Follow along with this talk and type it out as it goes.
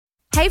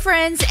Hey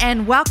friends,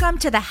 and welcome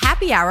to the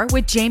Happy Hour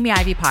with Jamie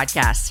Ivey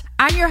podcast.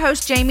 I'm your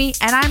host, Jamie,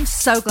 and I'm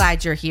so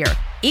glad you're here.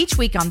 Each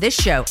week on this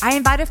show, I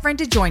invite a friend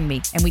to join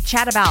me, and we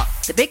chat about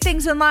the big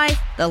things in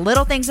life, the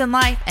little things in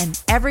life,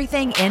 and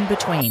everything in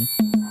between.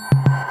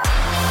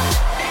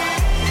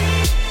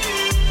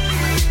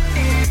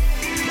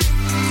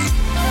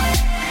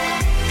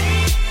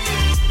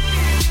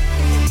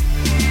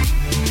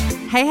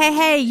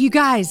 Hey, you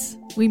guys,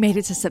 we made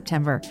it to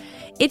September.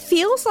 It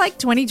feels like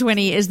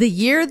 2020 is the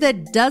year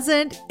that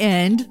doesn't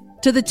end,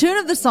 to the tune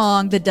of the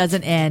song that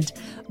doesn't end.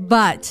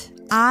 But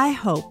I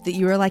hope that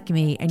you are like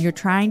me and you're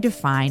trying to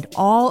find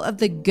all of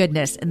the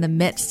goodness in the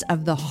midst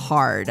of the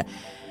hard.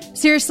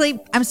 Seriously,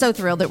 I'm so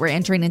thrilled that we're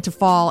entering into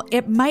fall.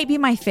 It might be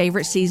my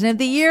favorite season of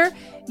the year.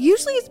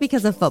 Usually it's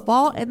because of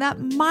football, and that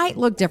might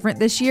look different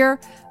this year,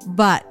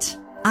 but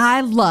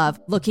I love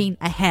looking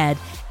ahead.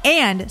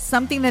 And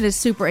something that is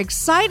super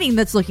exciting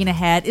that's looking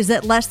ahead is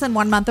that less than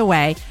 1 month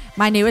away,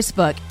 my newest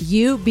book,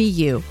 You Be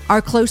You,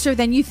 Are Closer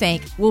Than You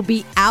Think, will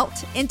be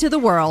out into the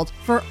world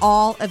for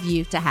all of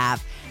you to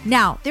have.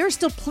 Now, there is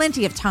still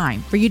plenty of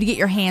time for you to get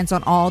your hands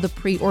on all the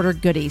pre-order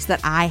goodies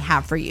that I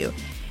have for you.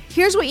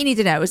 Here's what you need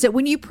to know is that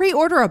when you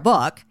pre-order a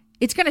book,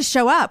 it's going to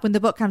show up when the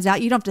book comes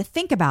out. You don't have to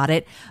think about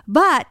it,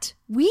 but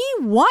we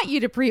want you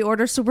to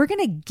pre-order, so we're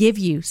going to give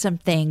you some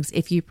things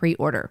if you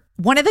pre-order.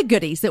 One of the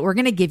goodies that we're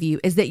going to give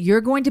you is that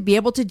you're going to be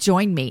able to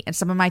join me and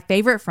some of my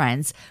favorite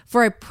friends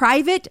for a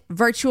private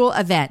virtual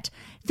event.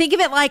 Think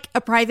of it like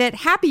a private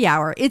happy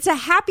hour. It's a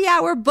happy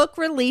hour book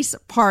release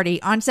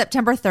party on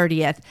September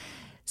 30th.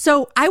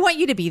 So I want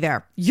you to be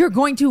there. You're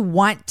going to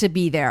want to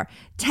be there.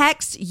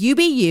 Text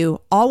UBU,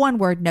 all one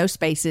word, no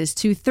spaces,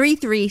 to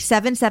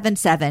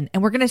 33777.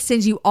 And we're going to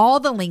send you all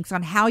the links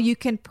on how you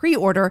can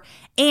pre-order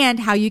and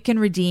how you can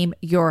redeem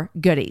your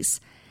goodies.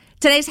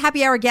 Today's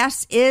happy hour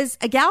guest is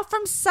a gal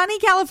from sunny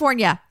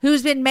California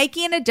who's been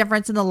making a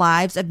difference in the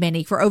lives of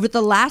many for over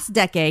the last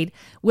decade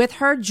with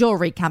her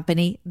jewelry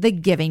company, The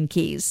Giving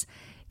Keys.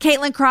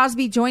 Caitlin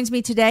Crosby joins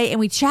me today, and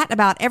we chat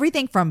about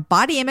everything from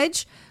body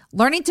image,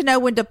 learning to know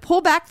when to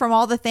pull back from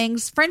all the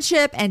things,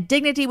 friendship and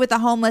dignity with the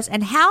homeless,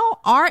 and how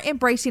our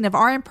embracing of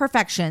our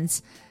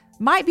imperfections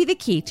might be the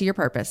key to your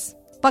purpose.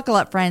 Buckle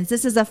up, friends.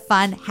 This is a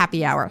fun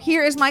happy hour.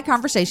 Here is my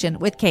conversation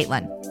with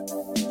Caitlin.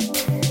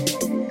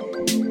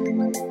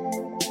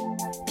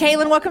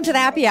 Caitlin, welcome to the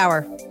happy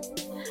hour.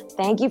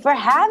 Thank you for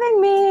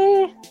having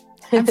me.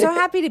 I'm so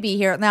happy to be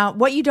here. Now,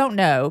 what you don't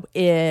know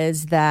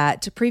is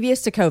that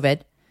previous to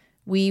COVID,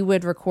 we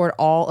would record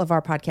all of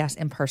our podcasts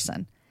in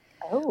person.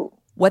 Oh.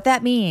 What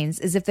that means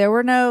is if there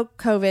were no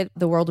COVID,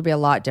 the world would be a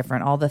lot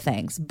different, all the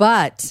things.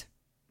 But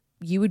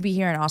you would be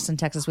here in Austin,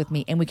 Texas with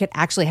me, and we could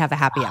actually have a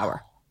happy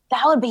hour.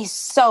 That would be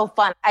so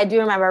fun. I do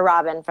remember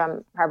Robin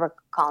from Harper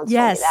Collins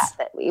told me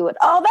that we would.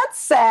 Oh, that's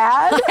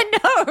sad. I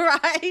know,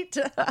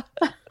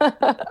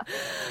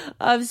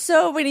 right?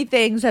 So many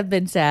things have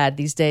been sad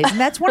these days. And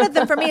that's one of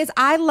them for me is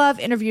I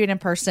love interviewing in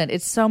person.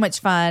 It's so much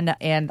fun,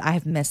 and I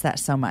have missed that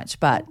so much.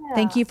 But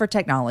thank you for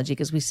technology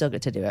because we still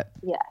get to do it.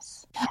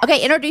 Yes.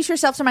 Okay, introduce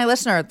yourself to my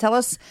listener. Tell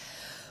us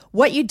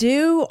what you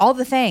do, all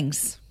the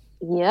things.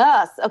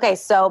 Yes. Okay,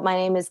 so my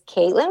name is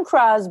Caitlin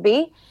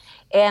Crosby,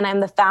 and I'm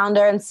the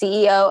founder and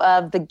CEO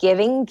of The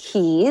Giving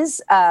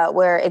Keys,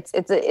 where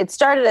it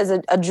started as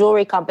a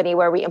jewelry company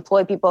where we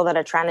employ people that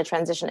are trying to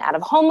transition out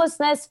of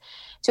homelessness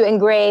to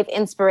engrave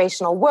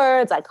inspirational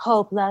words like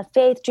hope, love,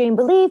 faith, dream,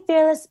 believe,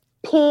 fearless,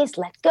 peace,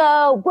 let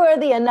go,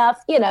 worthy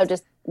enough,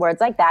 just words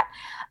like that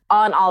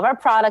on all of our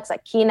products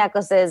like key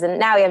necklaces. And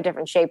now we have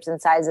different shapes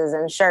and sizes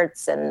and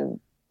shirts and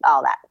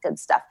all that good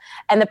stuff.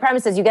 And the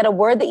premise is you get a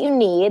word that you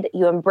need,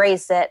 you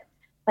embrace it,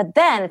 but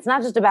then it's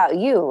not just about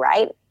you,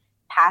 right?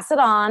 Pass it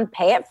on,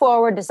 pay it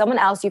forward to someone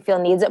else you feel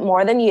needs it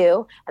more than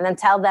you, and then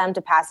tell them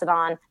to pass it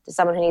on to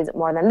someone who needs it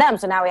more than them.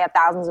 So now we have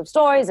thousands of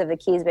stories of the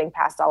keys being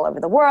passed all over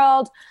the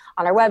world.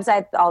 On our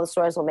website, all the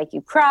stories will make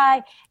you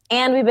cry.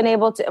 And we've been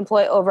able to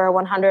employ over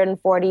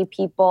 140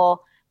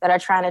 people that are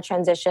trying to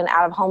transition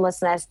out of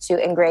homelessness to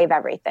engrave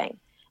everything.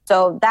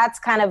 So that's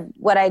kind of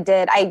what I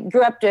did. I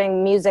grew up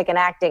doing music and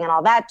acting and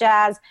all that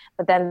jazz,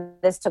 but then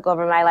this took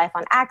over my life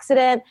on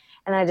accident.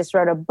 And I just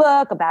wrote a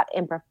book about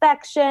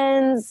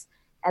imperfections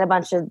and a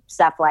bunch of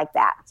stuff like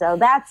that. So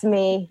that's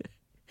me.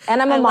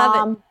 And I'm a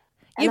mom.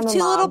 You have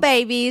two little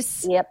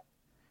babies. Yep.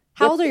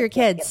 How old are your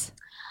kids?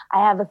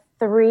 I have a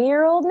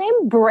 3-year-old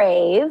named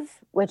Brave,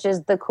 which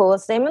is the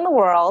coolest name in the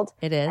world.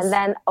 It is. And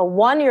then a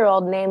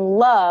 1-year-old named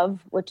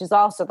Love, which is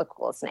also the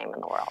coolest name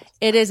in the world.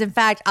 It is. In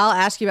fact, I'll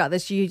ask you about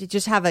this. You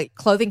just have a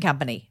clothing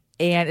company,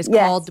 and it's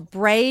called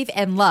Brave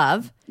and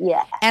Love.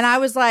 Yeah. And I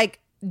was like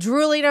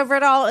drooling over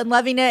it all and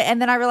loving it.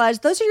 And then I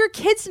realized those are your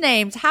kids'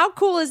 names. How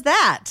cool is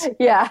that?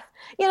 Yeah.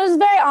 It's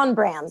very on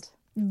brand.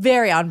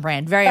 Very on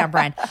brand. Very on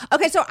brand.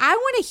 Okay, so I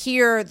want to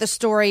hear the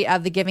story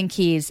of The Giving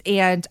Keys,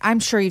 and I'm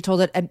sure you've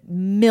told it a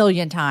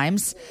million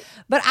times,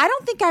 but I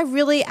don't think I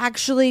really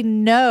actually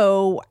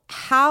know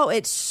how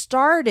it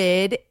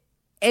started,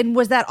 and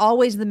was that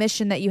always the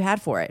mission that you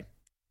had for it?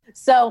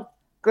 So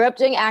grew up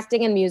doing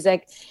acting and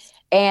music,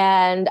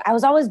 and I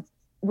was always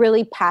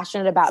really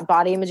passionate about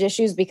body image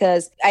issues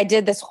because I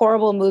did this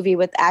horrible movie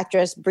with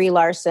actress Brie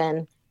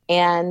Larson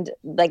and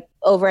like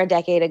over a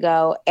decade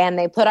ago, and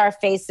they put our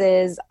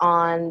faces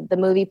on the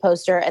movie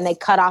poster and they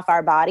cut off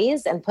our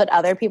bodies and put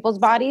other people's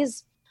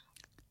bodies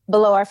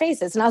below our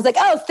faces. And I was like,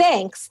 oh,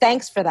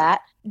 thanks for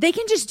that. They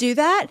can just do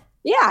that?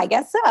 Yeah, I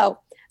guess so.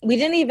 We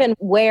didn't even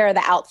wear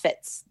the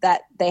outfits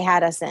that they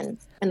had us in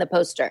the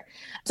poster.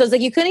 So it's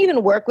like, you couldn't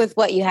even work with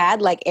what you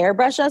had, like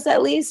airbrush us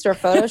at least or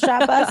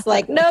Photoshop us.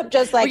 Like, nope,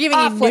 just like— we're giving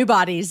you new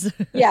bodies.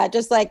 Yeah,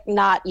 just like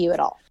not you at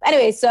all.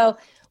 Anyway, so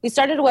we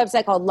started a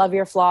website called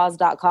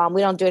loveyourflaws.com.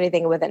 We don't do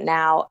anything with it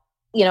now.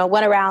 You know,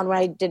 went around when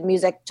I did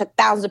music, took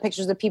thousands of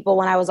pictures of people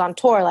when I was on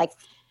tour, like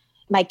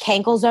my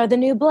cankles are the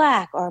new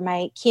black, or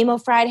my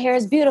chemo fried hair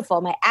is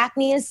beautiful. My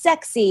acne is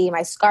sexy.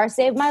 My scar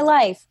saved my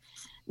life.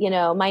 You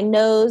know, my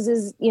nose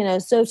is, you know,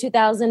 so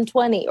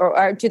 2020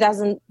 or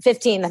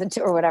 2015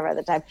 or whatever at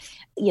the time,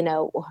 you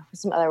know,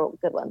 some other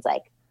good ones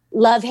like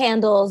love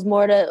handles,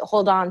 more to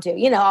hold on to,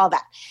 you know, all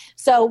that.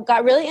 So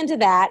got really into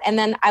that. And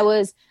then I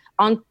was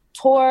on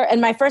tour, and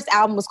my first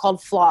album was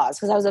called Flaws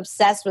because I was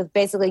obsessed with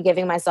basically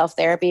giving myself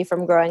therapy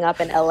from growing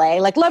up in LA.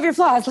 Like, love your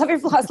flaws, love your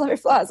flaws, love your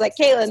flaws. Like,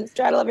 Caitlin,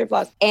 try to love your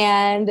flaws.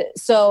 And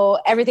so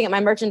everything at my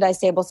merchandise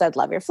table said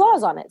love your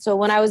flaws on it. So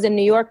when I was in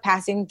New York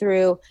passing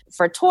through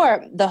for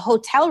tour, the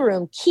hotel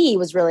room key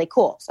was really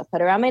cool. So I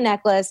put it around my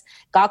necklace,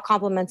 got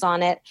compliments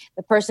on it.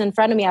 The person in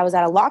front of me, I was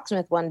at a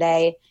locksmith one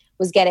day,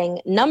 was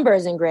getting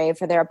numbers engraved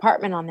for their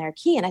apartment on their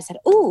key. And I said,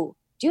 ooh,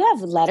 do you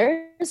have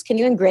letters? Can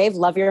you engrave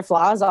love your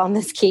flaws on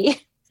this key?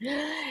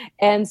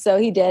 And so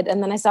he did.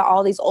 And then I saw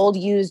all these old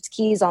used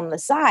keys on the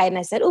side. And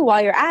I said, oh,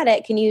 while you're at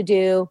it, can you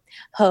do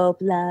hope,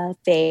 love,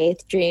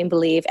 faith, dream,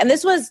 believe? And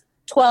this was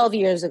 12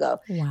 years ago.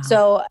 Wow.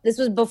 So this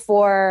was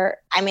before,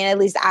 I mean, at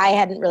least I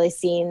hadn't really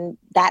seen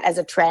that as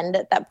a trend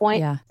at that point.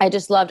 Yeah. I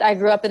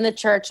grew up in the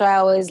church. So I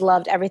always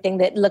loved everything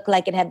that looked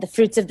like it had the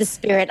fruits of the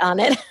spirit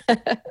on it.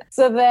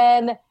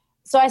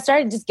 So I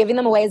started just giving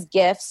them away as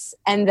gifts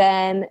and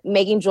then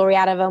making jewelry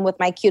out of them with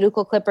my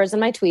cuticle clippers and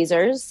my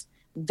tweezers.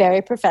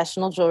 Very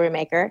professional jewelry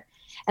maker.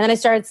 And then I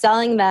started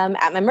selling them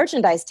at my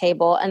merchandise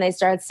table, and they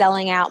started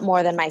selling out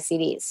more than my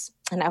CDs.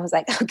 And I was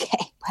like,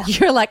 okay. Well.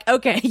 You're like,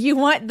 okay, you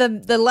want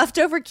the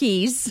leftover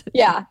keys.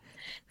 Yeah.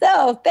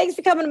 So thanks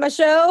for coming to my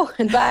show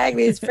and buying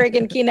these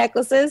freaking key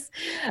necklaces.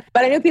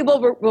 But I knew people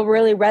were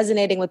really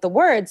resonating with the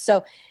words.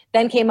 So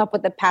then came up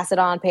with the pass it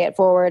on, pay it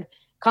forward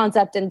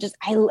concept. And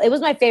it was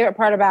my favorite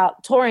part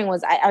about touring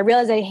was I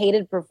realized I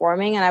hated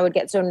performing and I would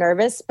get so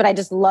nervous, but I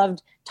just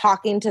loved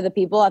talking to the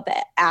people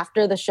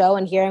after the show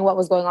and hearing what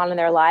was going on in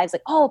their lives.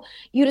 Like, oh,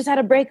 you just had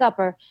a breakup,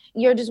 or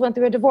you just went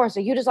through a divorce, or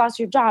you just lost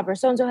your job, or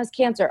so-and-so has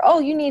cancer. Oh,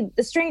 you need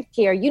the strength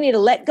key, or you need a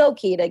let go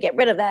key to get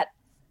rid of that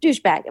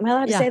douchebag. Am I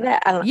allowed to say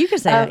that? I don't know. You can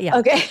say that, yeah.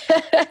 Okay.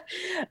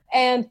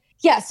 And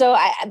yeah, so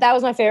that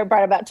was my favorite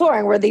part about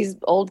touring, were these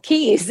old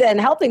keys and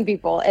helping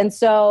people. And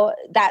so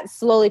that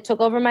slowly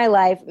took over my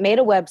life, made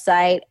a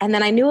website, and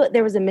then I knew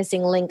there was a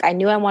missing link. I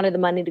knew I wanted the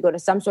money to go to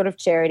some sort of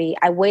charity.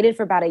 I waited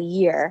for about a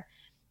year.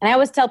 And I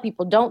always tell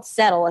people, don't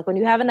settle. Like, when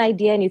you have an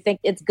idea and you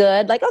think it's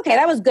good, like, okay,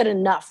 that was good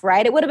enough,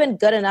 right? It would have been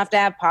good enough to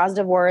have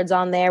positive words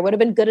on there. It would have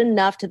been good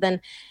enough to then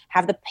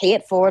have the pay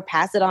it forward,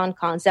 pass it on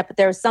concept. But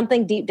there was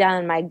something deep down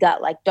in my gut,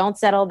 like, don't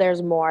settle.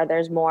 There's more.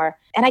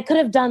 And I could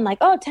have done like,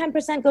 oh,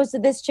 10% goes to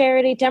this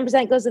charity,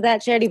 10% goes to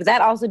that charity. But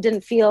that also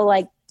didn't feel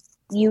like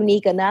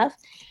unique enough.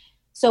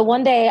 So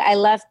one day I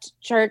left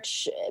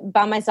church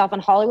by myself on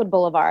Hollywood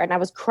Boulevard, and I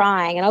was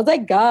crying. And I was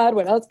like, God,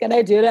 what else can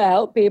I do to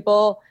help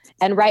people?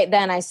 And right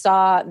then I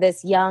saw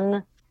this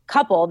young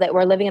couple that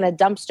were living in a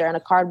dumpster in a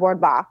cardboard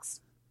box.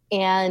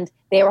 And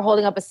they were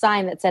holding up a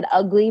sign that said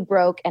ugly,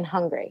 broke, and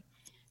hungry.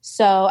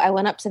 So I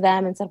went up to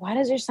them and said, why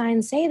does your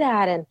sign say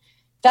that? And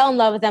fell in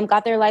love with them,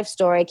 got their life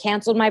story,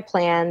 canceled my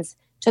plans,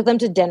 took them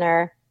to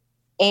dinner.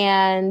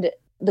 And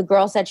the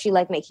girl said she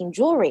liked making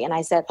jewelry. And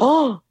I said,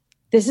 oh,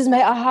 this is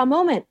my aha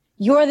moment.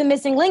 You're the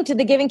missing link to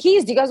the Giving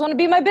Keys. Do you guys want to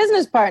be my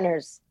business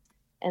partners?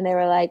 And they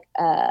were like,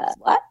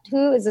 what?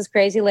 Who is this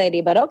crazy lady?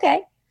 But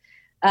okay.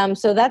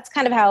 So that's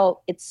kind of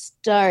how it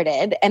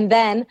started. And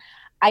then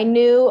I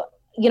knew,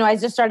 I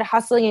just started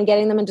hustling and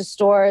getting them into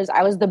stores.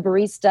 I was the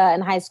barista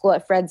in high school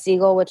at Fred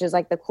Siegel, which is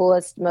like the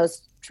coolest,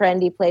 most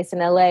trendy place in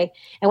LA.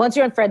 And once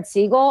you're in Fred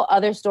Siegel,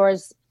 other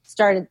stores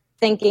started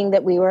thinking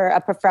that we were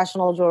a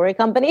professional jewelry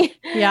company.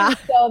 Yeah.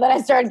 So then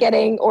I started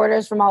getting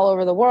orders from all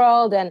over the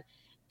world and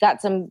got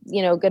some,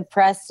 good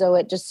press. So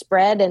it just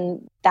spread.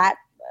 And that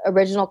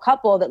original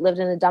couple that lived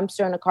in a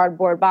dumpster in a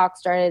cardboard box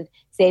started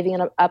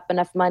saving up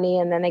enough money.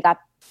 And then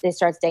they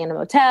started staying in a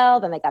motel.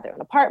 Then they got their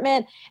own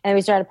apartment. And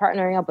we started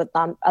partnering up with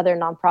other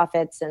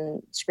nonprofits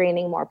and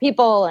screening more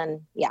people. And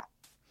yeah.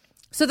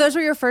 So those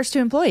were your first two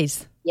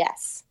employees?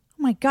 Yes.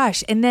 Oh my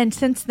gosh. And then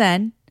since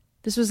then,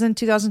 this was in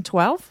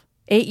 2012,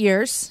 8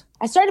 years.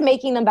 I started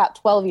making them about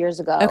 12 years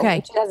ago. Okay.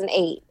 In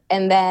 2008.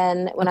 And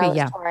then when I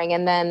was touring,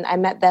 and then I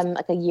met them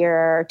like a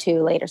year or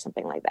two later,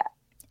 something like that.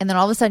 And then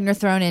all of a sudden you're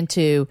thrown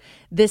into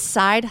this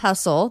side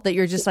hustle that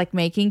you're just like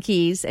making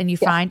keys, and you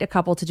find a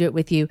couple to do it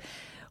with you.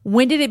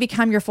 When did it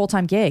become your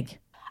full-time gig?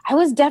 I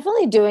was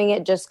definitely doing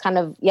it just kind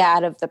of,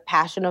 out of the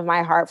passion of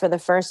my heart for the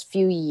first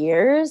few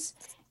years.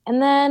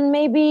 And then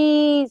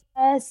maybe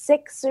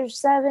 6 or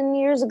 7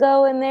 years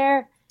ago in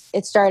there,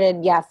 it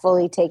started,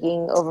 fully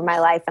taking over my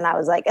life. And I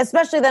was like,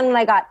 especially then when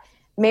I got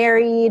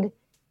married,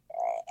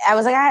 I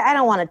was like, I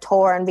don't want to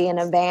tour and be in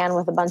a van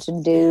with a bunch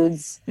of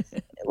dudes.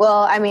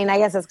 Well, I mean, I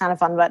guess it's kind of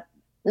fun, but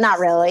not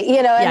really,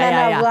 and then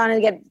I wanted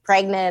to get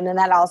pregnant, and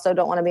that also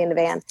don't want to be in the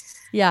van.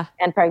 Yeah.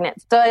 And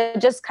pregnant. So I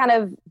just kind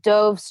of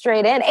dove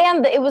straight in.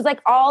 And it was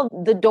like all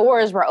the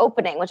doors were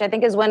opening, which I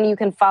think is when you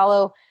can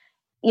follow,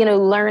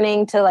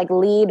 learning to like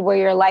lead where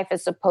your life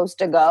is supposed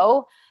to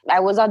go. I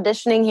was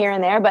auditioning here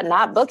and there, but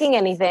not booking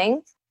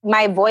anything.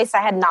 My voice, I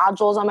had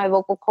nodules on my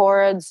vocal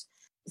cords.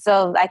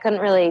 So I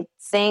couldn't really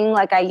sing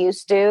like I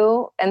used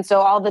to. And so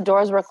all the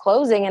doors were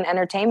closing in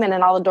entertainment,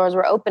 and all the doors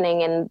were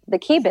opening in the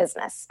key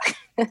business.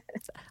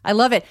 I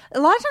love it. A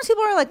lot of times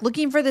people are like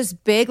looking for this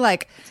big,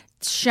 like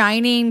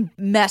shining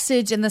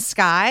message in the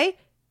sky.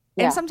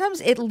 And sometimes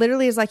it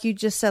literally is like you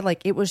just said,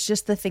 like it was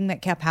just the thing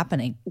that kept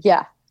happening.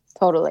 Yeah,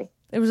 totally.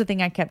 It was the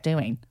thing I kept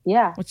doing.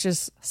 Yeah. Which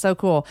is so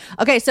cool.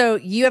 Okay, so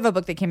you have a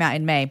book that came out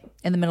in May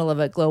in the middle of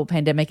a global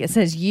pandemic. It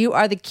says, You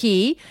Are the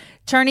Key,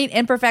 Turning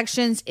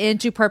Imperfections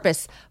into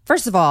Purpose.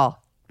 First of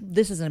all,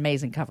 this is an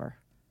amazing cover.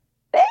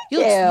 Thank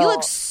you. You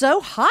look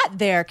so hot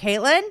there,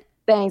 Caitlin.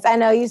 Thanks. I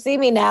know you see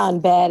me now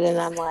in bed and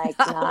I'm like,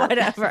 nah.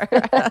 Whatever.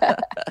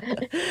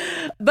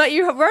 But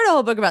you wrote a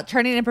whole book about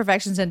turning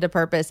imperfections into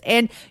purpose,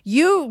 and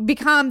you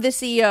become the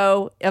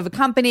CEO of a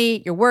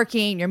company. You're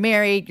working, you're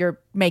married, you're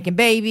making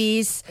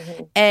babies.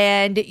 Mm-hmm.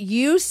 And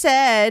you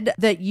said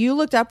that you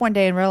looked up one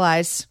day and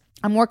realized,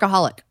 I'm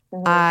workaholic.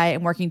 Mm-hmm. I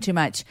am working too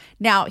much.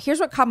 Now, here's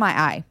what caught my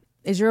eye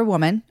is you're a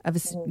woman of a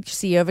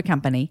CEO of a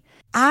company.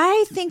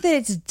 I think that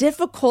it's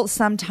difficult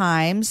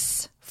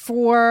sometimes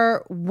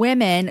for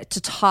women to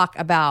talk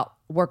about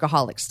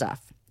workaholic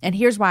stuff. And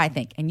here's why I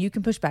think, and you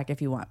can push back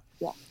if you want.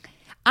 Yeah.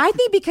 I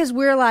think because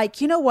we're like,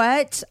 you know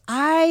what?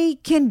 I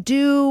can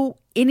do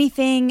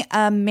anything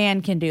a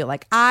man can do.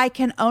 Like I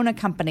can own a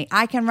company.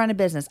 I can run a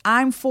business.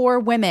 I'm for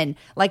women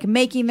like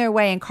making their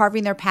way and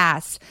carving their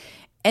paths.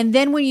 And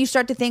then when you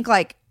start to think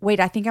like,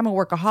 wait, I think I'm a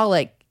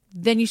workaholic,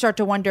 then you start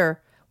to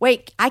wonder,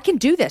 wait, I can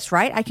do this,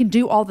 right? I can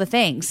do all the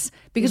things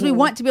because we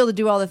want to be able to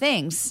do all the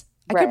things.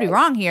 I could be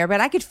wrong here, but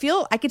I could see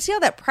how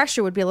that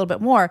pressure would be a little bit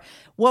more.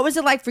 What was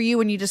it like for you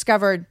when you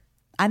discovered,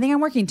 I think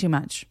I'm working too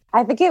much?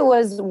 I think it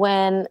was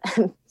when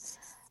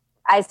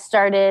I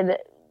started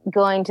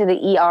going to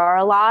the ER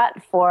a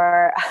lot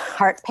for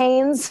heart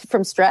pains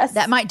from stress.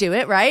 That might do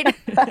it, right?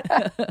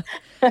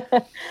 There's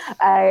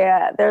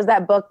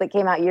that book that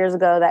came out years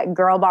ago, that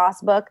Girl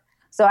Boss book.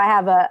 So I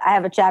have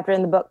a chapter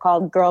in the book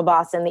called Girl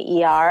Boss in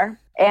the ER.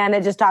 And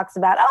it just talks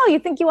about, you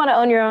think you want to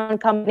own your own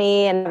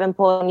company and have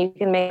employees and you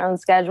can make your own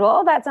schedule.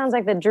 Oh, that sounds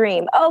like the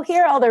dream. Oh,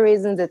 here are all the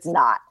reasons it's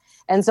not.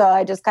 And so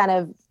I just kind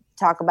of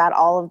talk about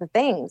all of the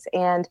things.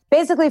 And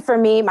basically for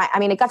me, it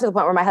got to the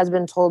point where my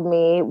husband told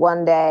me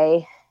one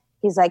day,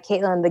 he's like,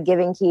 Caitlin, the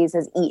giving keys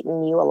has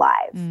eaten you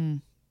alive.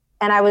 Mm.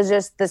 And I was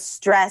just the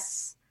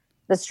stress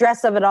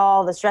of it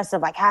all, the stress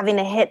of like having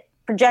to hit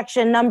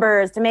projection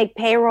numbers to make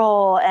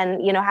payroll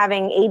and,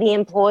 having 80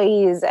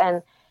 employees.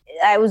 And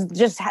I was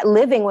just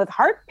living with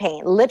heart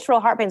pain, literal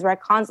heart pains where I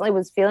constantly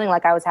was feeling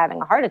like I was having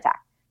a heart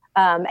attack,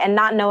 and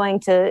not knowing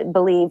to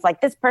believe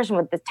like this person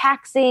with the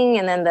taxing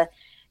and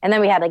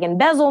then we had like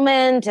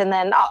embezzlement and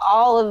then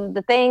all of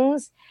the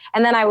things.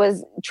 And then I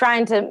was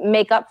trying to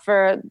make up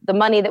for the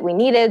money that we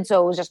needed.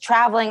 So it was just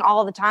traveling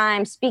all the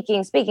time,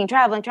 speaking,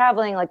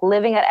 traveling, like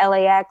living at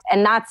LAX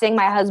and not seeing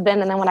my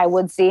husband. And then when I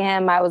would see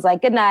him, I was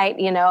like, good night.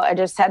 I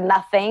just had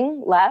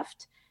nothing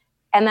left.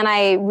 And then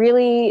I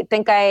really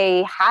think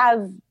I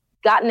have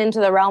gotten into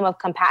the realm of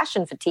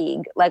compassion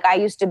fatigue. Like I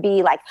used to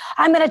be like,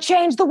 I'm going to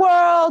change the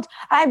world.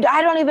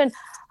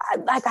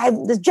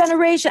 This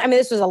generation.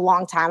 This was a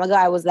long time ago.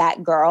 I was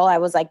that girl. I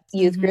was like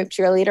youth group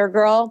cheerleader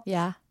girl.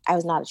 Yeah. I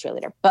was not a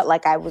cheerleader, but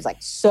like I was like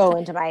so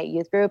into my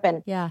youth group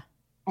and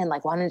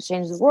like wanted to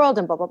change the world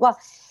and blah, blah, blah.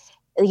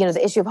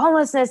 The issue of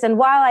homelessness. And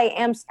while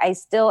I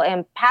still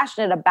am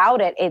passionate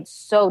about it, it's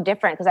so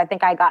different because I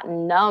think I got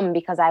numb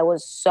because I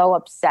was so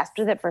obsessed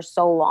with it for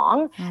so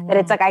long that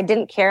it's like I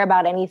didn't care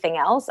about anything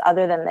else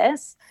other than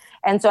this.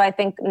 And so I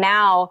think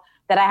now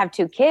that I have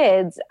 2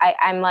 kids,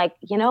 I'm like,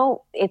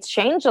 it's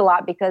changed a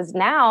lot because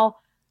now,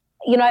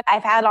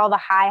 I've had all the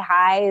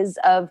highs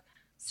of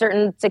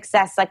certain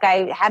success. Like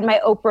I had my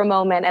Oprah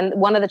moment. And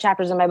one of the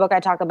chapters in my book, I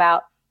talk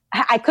about,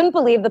 I couldn't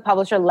believe the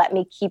publisher let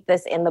me keep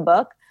this in the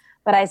book.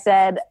 But I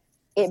said,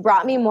 it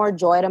brought me more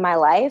joy to my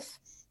life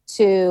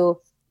to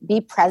be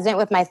present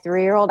with my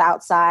 3-year-old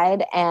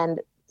outside and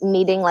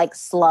meeting like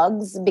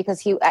slugs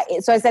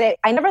so I said,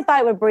 I never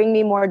thought it would bring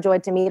me more joy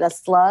to meet a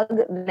slug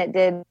than it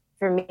did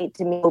for me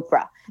to meet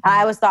Oprah.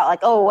 I always thought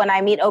like, when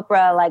I meet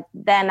Oprah, like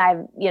then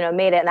I've,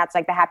 made it and that's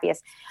like the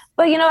happiest.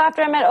 But,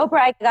 after I met Oprah,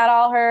 I got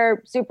all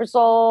her Super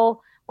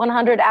Soul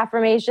 100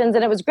 affirmations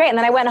and it was great. And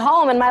then I went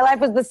home and my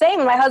life was the same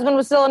and my husband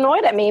was still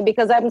annoyed at me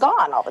because I'm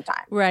gone all the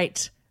time.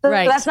 Right. So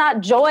that's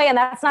not joy and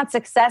that's not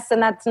success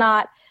and that's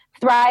not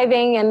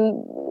thriving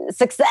and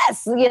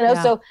success,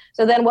 Yeah. So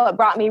then what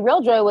brought me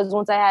real joy was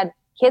once I had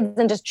kids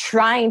and just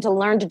trying to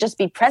learn to just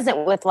be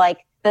present with like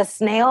the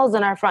snails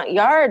in our front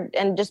yard,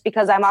 and just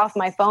because I'm off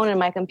my phone and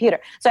my computer.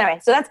 So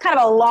anyway, so that's kind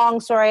of a long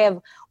story of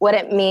what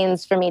it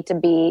means for me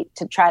to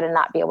try to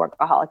not be a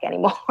workaholic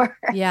anymore.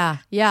 Yeah.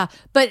 Yeah.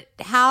 But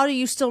how do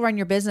you still run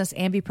your business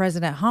and be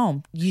present at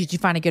home? Did you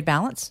find a good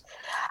balance?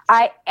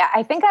 I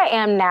think I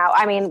am now.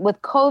 I mean, with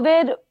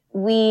COVID,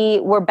 we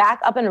were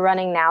back up and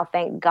running now,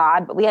 thank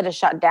God, but we had to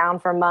shut down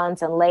for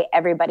months and lay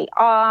everybody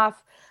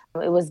off.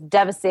 It was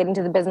devastating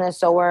to the business.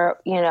 So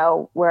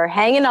we're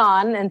hanging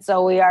on. And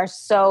so we are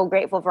so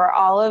grateful for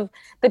all of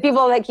the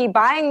people that keep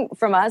buying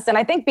from us. And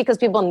I think because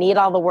people need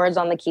all the words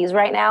on the keys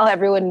right now,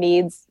 everyone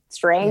needs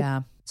strength.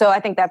 Yeah. So I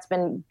think that's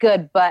been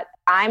good, but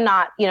I'm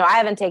not, I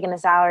haven't taken a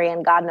salary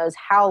in God knows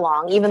how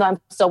long, even though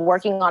I'm still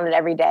working on it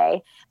every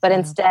day, but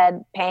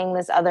instead paying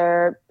this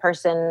other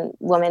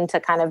woman to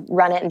kind of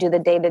run it and do the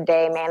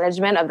day-to-day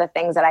management of the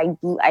things that I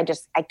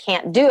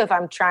can't do if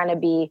I'm trying to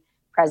be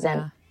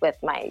present with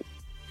my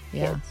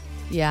Yeah. kids.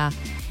 Yeah.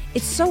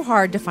 It's so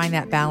hard to find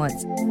that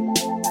balance.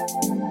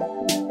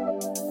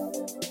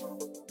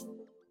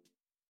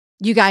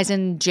 You guys,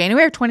 in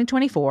January of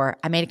 2024,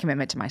 I made a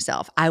commitment to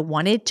myself. I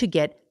wanted to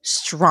get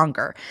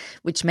stronger,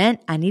 which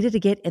meant I needed to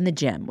get in the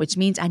gym, which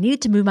means I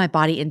needed to move my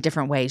body in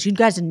different ways. You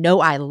guys know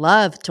I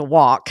love to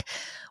walk.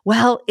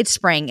 Well, it's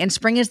spring, and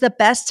spring is the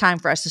best time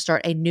for us to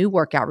start a new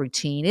workout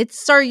routine.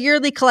 It's our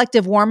yearly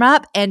collective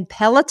warm-up, and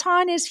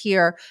Peloton is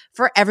here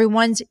for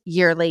everyone's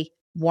yearly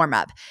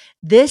warm-up.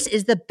 This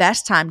is the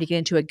best time to get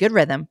into a good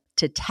rhythm,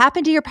 to tap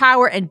into your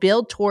power and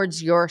build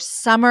towards your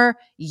summer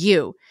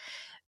you.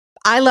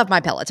 I love my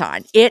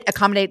Peloton. It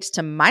accommodates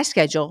to my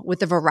schedule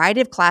with a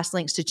variety of class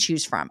links to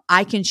choose from.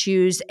 I can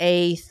choose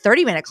a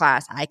 30-minute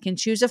class. I can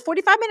choose a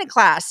 45-minute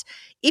class.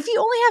 If you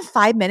only have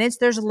 5 minutes,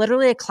 there's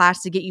literally a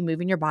class to get you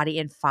moving your body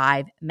in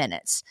 5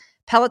 minutes.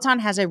 Peloton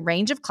has a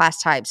range of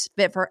class types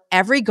fit for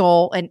every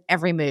goal and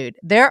every mood.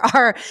 There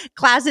are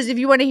classes if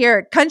you want to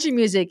hear country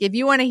music, if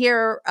you want to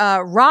hear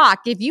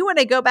rock, if you want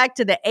to go back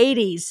to the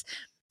 80s.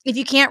 If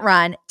you can't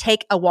run,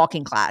 take a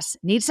walking class.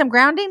 Need some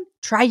grounding?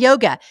 Try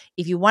yoga.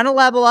 If you want to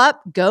level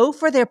up, go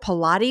for their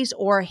Pilates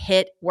or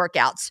HIIT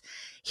workouts.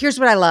 Here's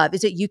what I love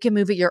is that you can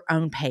move at your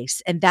own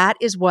pace. And that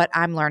is what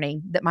I'm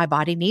learning that my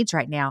body needs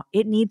right now.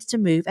 It needs to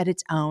move at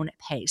its own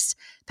pace.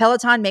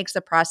 Peloton makes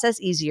the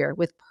process easier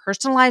with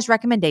personalized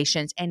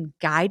recommendations and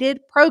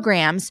guided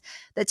programs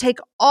that take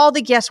all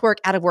the guesswork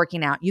out of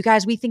working out. You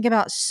guys, we think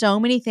about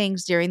so many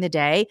things during the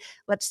day.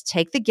 Let's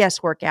take the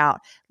guesswork out.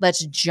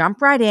 Let's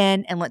jump right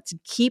in and let's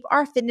keep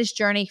our fitness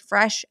journey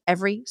fresh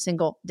every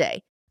single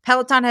day.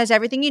 Peloton has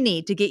everything you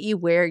need to get you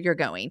where you're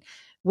going.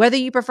 Whether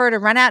you prefer to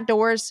run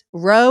outdoors,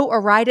 row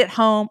or ride at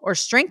home, or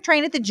strength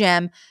train at the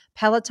gym,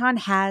 Peloton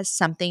has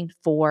something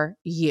for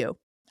you.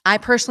 I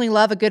personally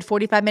love a good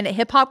 45-minute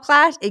hip hop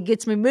class. It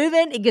gets me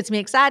moving. It gets me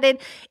excited.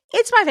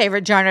 It's my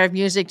favorite genre of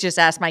music. Just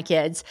ask my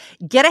kids.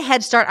 Get a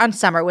head start on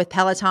summer with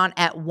Peloton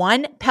at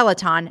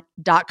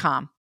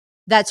onepeloton.com.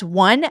 That's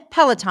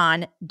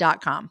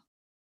onepeloton.com.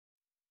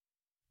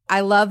 I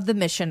love the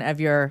mission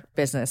of your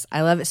business. I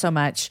love it so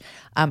much.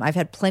 I've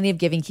had plenty of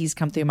giving keys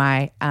come through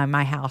my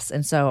house,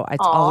 and so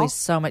it's always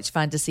so much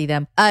fun to see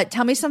them.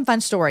 Tell me some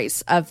fun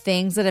stories of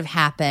things that have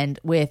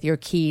happened with your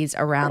keys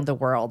around the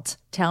world.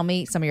 Tell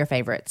me some of your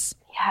favorites.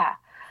 Yeah.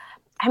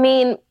 I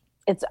mean,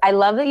 I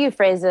love that you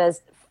phrase it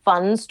as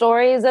fun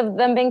stories of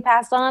them being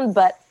passed on,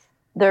 but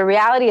the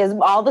reality is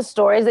all the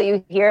stories that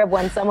you hear of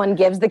when someone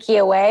gives the key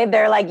away,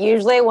 they're like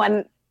usually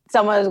when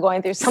someone is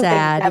going through something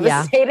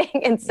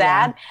devastating and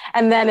sad. Yeah.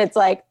 And then it's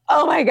like,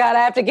 oh my God,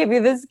 I have to give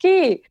you this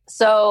key.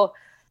 So,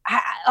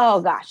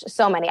 oh gosh,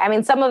 so many. I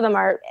mean, some of them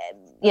are,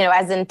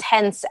 as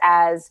intense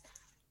as,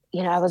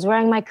 I was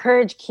wearing my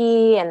courage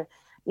key and,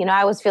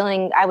 I was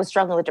struggling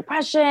with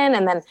depression.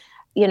 And then,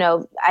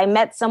 I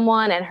met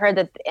someone and heard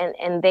that,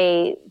 and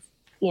they,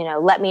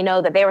 let me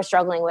know that they were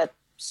struggling with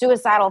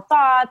suicidal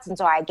thoughts. And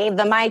so I gave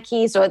them my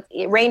key. So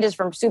it ranges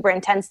from super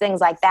intense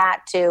things like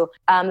that to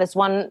this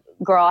one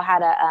girl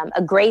had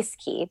a grace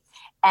key,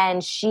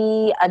 and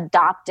she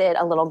adopted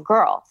a little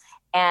girl.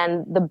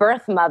 And the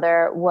birth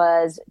mother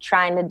was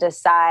trying to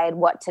decide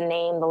what to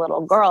name the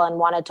little girl and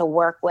wanted to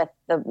work with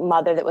the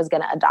mother that was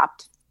going to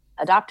adopt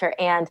her.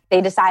 And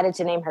they decided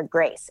to name her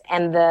Grace.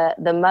 And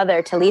the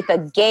mother,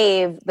 Talitha,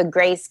 gave the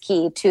Grace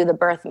key to the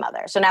birth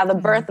mother. So now the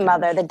birth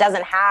mother that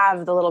doesn't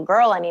have the little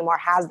girl anymore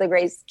has the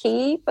Grace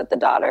key, but the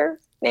daughter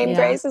named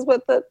Grace is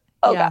with the,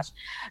 gosh.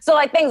 So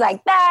like things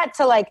like that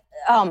to like,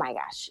 oh my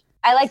gosh.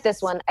 I like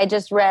this one. I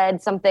just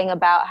read something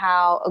about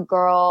how a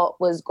girl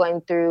was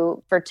going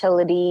through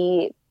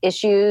fertility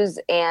issues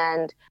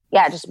and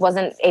just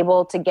wasn't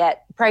able to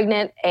get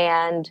pregnant.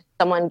 And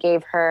someone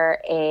gave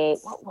her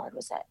what word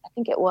was it? I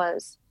think it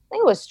was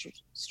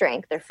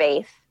strength or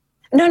faith.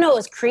 No, it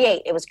was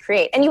create. It was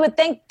create. And you would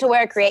think to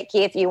wear a create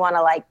key if you want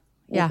to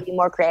be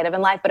more creative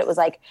in life, but it was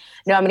like,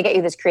 no, I'm going to get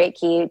you this create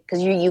key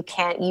because you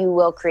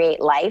will create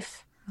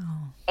life.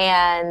 Oh.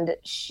 And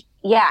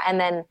and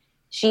then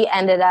she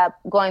ended up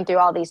going through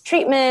all these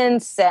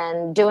treatments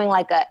and doing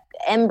like a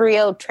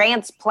embryo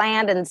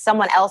transplant, and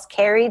someone else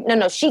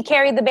she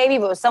carried the baby,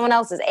 but it was someone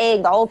else's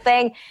egg, the whole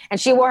thing.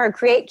 And she wore her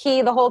Create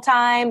key the whole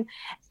time.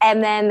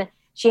 And then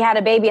she had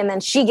a baby, and then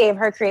she gave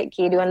her Create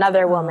key to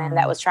another woman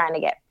that was trying to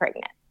get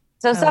pregnant.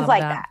 So stuff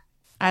like that.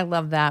 I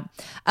love that.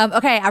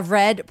 Okay, I've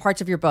read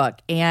parts of your book,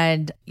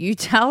 and you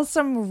tell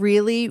some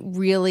really,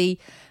 really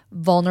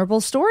vulnerable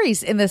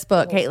stories in this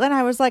book. Caitlin,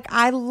 I was like,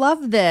 I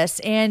love this.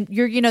 And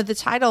the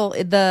title,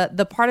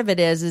 the part of it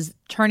is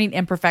turning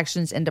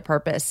imperfections into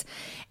purpose.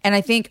 And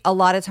I think a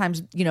lot of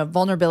times,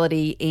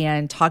 vulnerability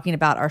and talking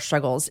about our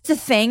struggles, it's a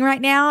thing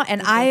right now.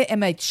 And I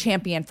am a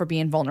champion for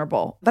being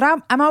vulnerable, but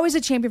I'm always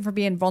a champion for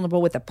being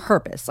vulnerable with a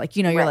purpose. Like,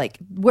 you're like,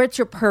 what's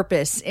your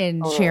purpose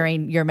in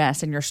sharing your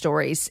mess and your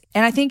stories?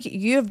 And I think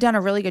you have done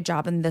a really good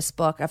job in this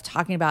book of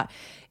talking about,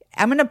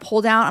 I'm going to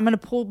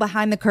pull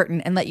behind the curtain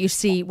and let you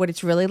see what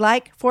it's really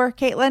like for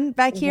Caitlin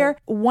back here.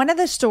 One of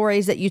the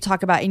stories that you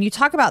talk about, and you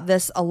talk about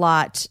this a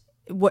lot,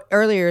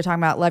 earlier you were talking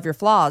about love your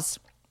flaws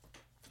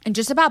and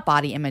just about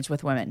body image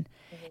with women.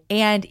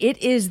 And it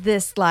is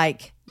this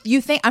like,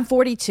 you think, I'm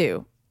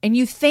 42, and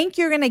you think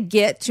you're going to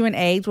get to an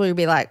age where you'll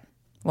be like,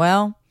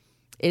 well,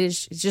 it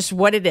is just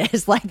what it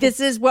is. Like, this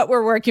is what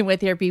we're working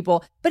with here,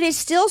 people. But it's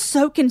still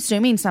so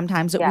consuming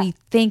sometimes that we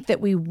think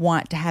that we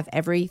want to have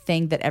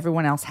everything that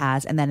everyone else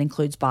has, and that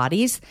includes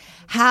bodies.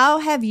 How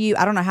have you,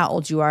 I don't know how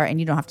old you are,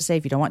 and you don't have to say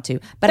if you don't want to,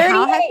 but 38.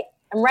 How have,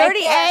 I'm right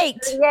 38.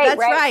 There. 38. That's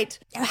right.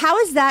 How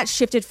has that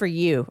shifted for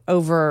you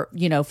over,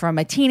 from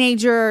a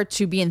teenager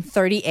to being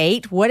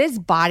 38? What does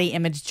body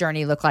image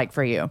journey look like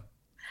for you?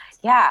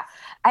 Yeah,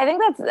 I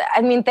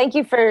think thank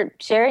you for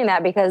sharing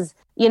that, because,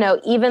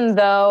 even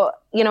though,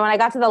 when I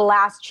got to the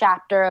last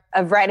chapter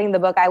of writing the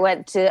book, I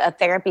went to a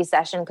therapy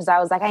session because I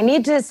was like, I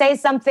need to say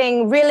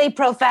something really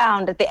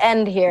profound at the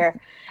end here.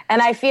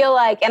 And I feel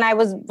like, and I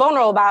was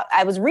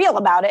real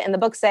about it in the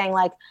book, saying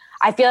like,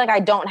 I feel like I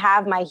don't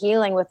have my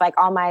healing with like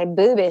all my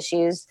boob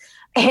issues,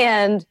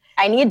 and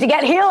I need to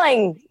get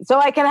healing so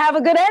I can have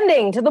a good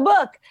ending to the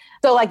book.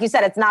 So like you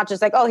said, it's not just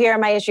like, oh, here are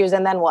my issues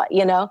and then what,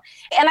 And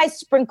I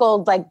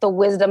sprinkled like the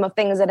wisdom of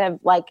things that have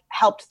like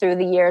helped through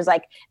the years,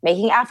 like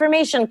making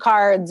affirmation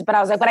cards. But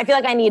I was like, but I feel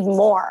like I need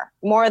more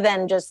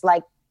than just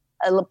like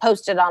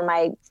posted on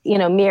my,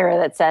 mirror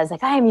that says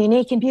like, I am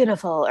unique and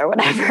beautiful or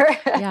whatever.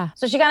 Yeah.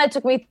 So she kind of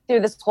took me through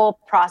this whole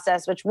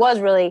process, which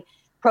was really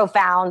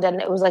profound. And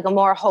it was like a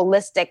more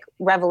holistic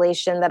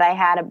revelation that I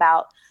had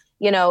about,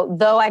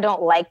 though I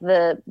don't like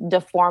the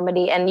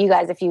deformity, and you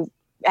guys, you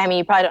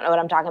probably don't know what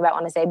I'm talking about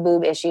when I say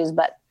boob issues,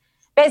 but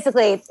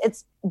basically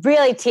it's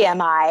really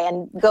TMI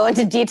and go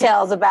into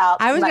details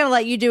about. I was going to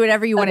let you do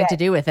whatever you wanted to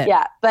do with it.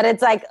 Yeah. But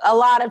it's like a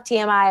lot of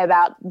TMI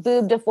about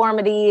boob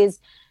deformities,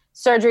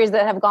 surgeries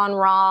that have gone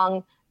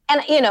wrong.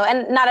 And,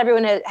 and not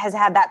everyone has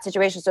had that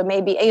situation. So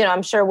maybe,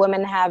 I'm sure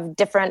women have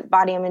different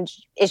body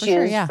image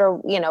issues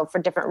for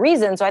different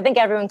reasons. So I think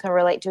everyone can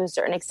relate to a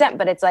certain extent,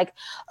 but it's like,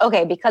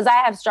 okay, because I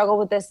have struggled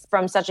with this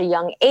from such a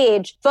young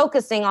age,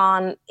 focusing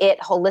on it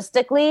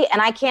holistically.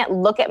 And I can't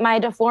look at my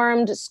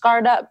deformed,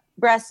 scarred up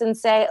breasts and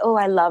say, oh,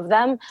 I love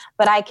them.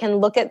 But I can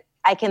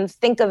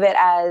think of it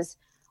as,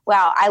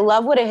 wow, I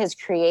love what it has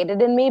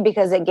created in me,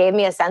 because it gave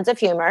me a sense of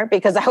humor,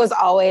 because I was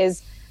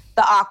always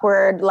the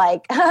awkward,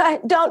 like,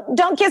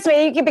 don't kiss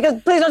me,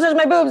 because please don't touch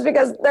my boobs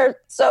because they're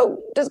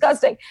so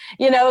disgusting,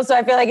 So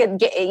I feel like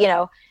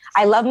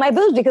I love my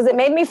boobs because it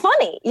made me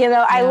funny.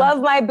 I love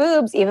my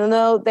boobs, even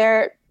though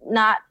they're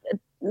not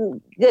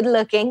good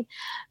looking,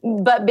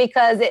 but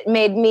because it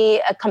made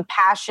me a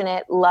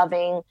compassionate,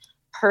 loving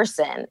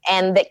person,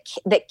 and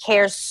that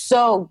cares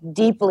so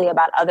deeply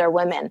about other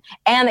women,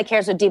 and that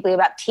cares so deeply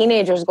about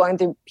teenagers going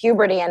through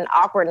puberty and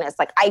awkwardness.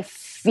 Like, I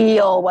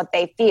feel what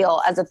they feel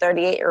as a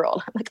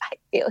 38-year-old. I'm like, I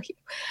feel you.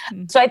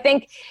 Mm-hmm. So I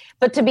think,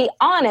 but to be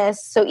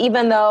honest, so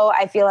even though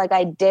I feel like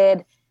I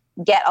did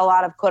get a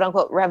lot of quote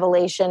unquote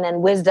revelation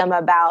and wisdom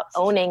about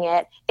owning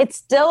it, it's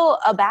still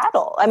a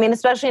battle. I mean,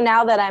 especially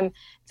now that I'm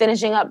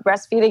finishing up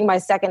breastfeeding my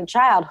second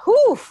child,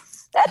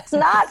 that's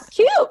not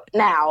cute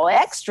now,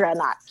 extra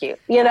not cute,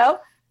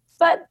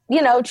 But,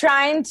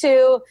 trying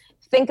to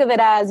think of it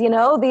as,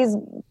 these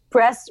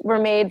breasts were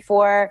made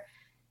for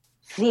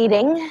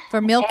feeding. For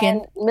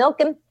milking.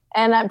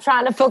 And I'm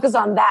trying to focus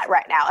on that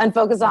right now and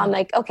focus on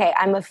like, okay,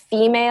 I'm a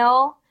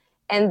female,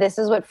 and this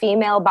is what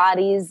female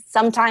bodies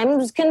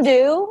sometimes can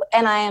do.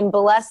 And I am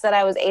blessed that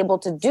I was able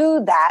to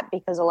do that,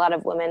 because a lot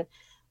of women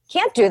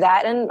can't do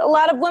that. And a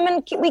lot of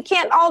women, we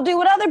can't all do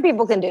what other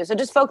people can do. So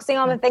just focusing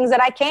on the things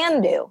that I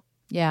can do.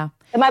 Yeah.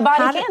 That my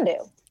body can do.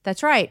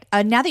 That's right.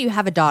 Now that you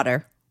have a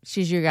daughter,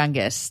 she's your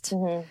youngest.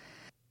 Mm-hmm.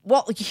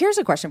 Well, here's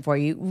a question for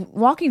you.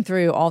 Walking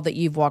through all that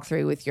you've walked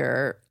through with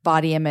your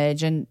body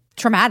image and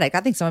traumatic, I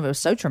think some of it was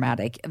so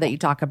traumatic that you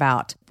talk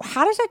about.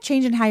 How does that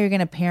change in how you're going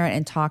to parent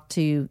and talk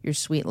to your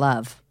sweet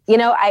love?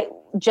 I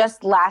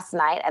just last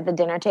night at the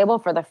dinner table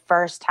for the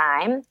first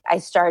time, I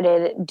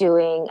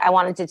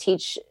wanted to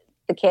teach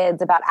the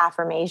kids about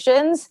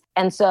affirmations.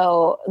 And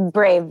so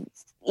Brave,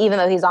 even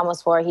though he's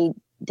almost 4, he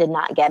did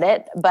not get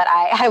it. But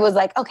I was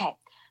like, okay,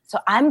 So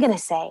I'm going to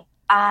say,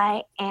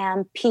 I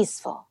am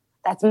peaceful.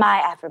 That's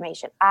my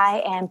affirmation.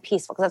 I am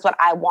peaceful because that's what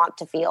I want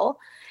to feel.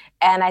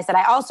 And I said,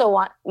 I also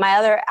want, my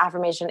other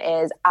affirmation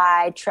is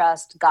I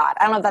trust God.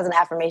 I don't know if that's an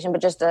affirmation, but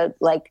just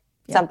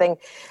something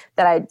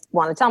that I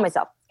want to tell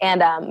myself. And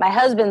my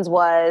husband's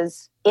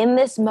was, in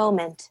this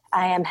moment,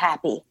 I am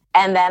happy.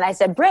 And then I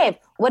said, Brave,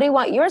 what do you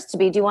want yours to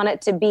be? Do you want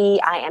it to be,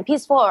 I am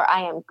peaceful, or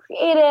I am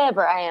creative,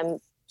 or I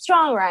am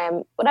strong, or I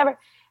am whatever?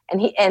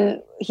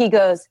 And he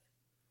goes,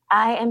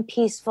 I am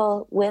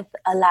peaceful with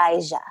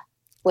Elijah,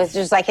 with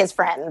just like his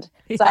friend.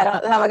 So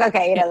I'm like,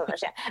 okay, he doesn't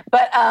understand.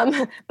 But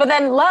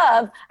then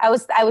love, I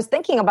was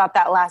thinking about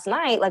that last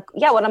night. Like,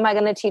 yeah, what am I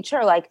going to teach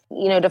her? Like,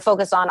 to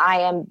focus on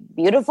I am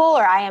beautiful,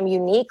 or I am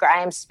unique, or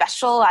I am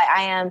special.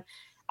 I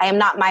am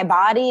not my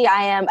body.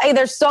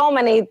 There's so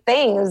many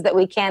things that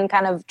we can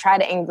kind of try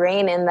to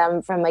ingrain in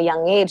them from a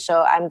young age.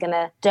 So I'm going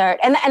to start.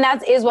 And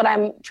that is what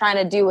I'm trying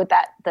to do with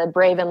the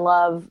Brave and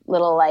Love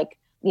little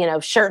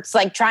shirts,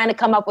 like trying to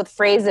come up with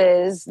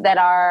phrases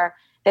that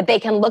they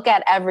can look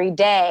at every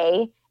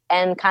day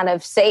and kind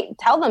of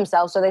tell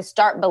themselves so they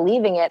start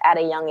believing it at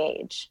a young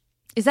age.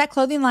 Is that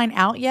clothing line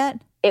out yet?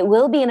 It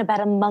will be in about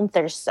a month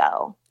or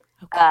so.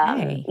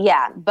 Okay.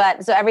 Yeah.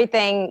 But so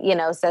everything,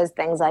 says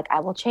things like, I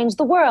will change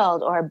the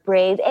world, or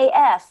Brave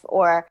AF,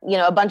 or,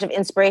 a bunch of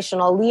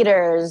inspirational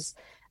leaders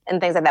and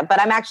things like that.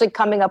 But I'm actually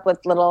coming up with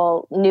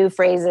little new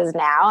phrases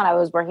now. And I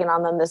was working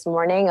on them this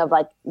morning of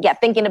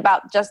thinking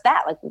about just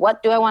that. Like,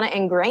 what do I want to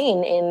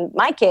ingrain in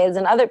my kids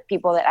and other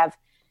people that have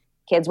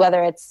kids,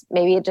 whether it's,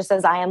 maybe it just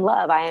says, I am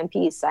love, I am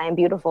peace, I am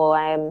beautiful,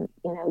 I am,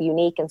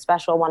 unique and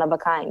special, one of a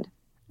kind.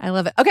 I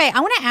love it. Okay. I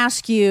want to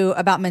ask you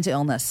about mental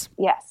illness.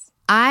 Yes.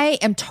 I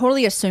am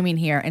totally assuming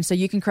here, and so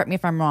you can correct me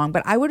if I'm wrong,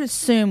 but I would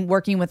assume,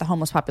 working with the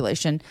homeless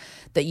population,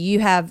 that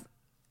you have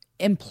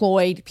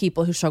employed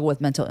people who struggle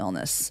with mental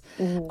illness,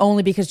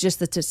 only because just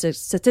the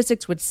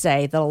statistics would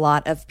say that a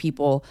lot of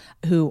people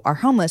who are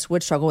homeless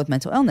would struggle with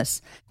mental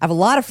illness. I have a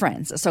lot of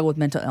friends that struggle with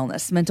mental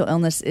illness. Mental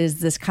illness is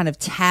this kind of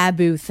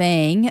taboo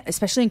thing,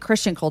 especially in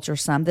Christian culture,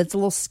 that's a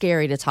little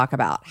scary to talk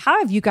about. How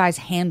have you guys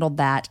handled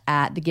that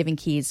at the Giving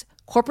Keys,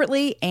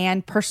 corporately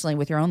and personally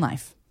with your own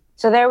life?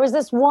 So there was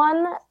this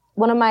one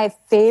of my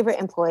favorite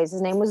employees.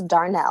 His name was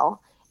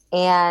Darnell,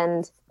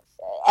 and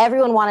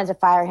everyone wanted to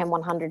fire him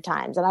 100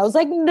 times. And I was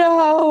like,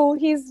 no,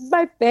 he's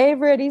my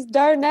favorite. He's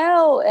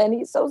Darnell, and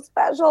he's so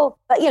special.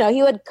 But,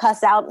 he would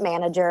cuss out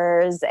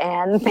managers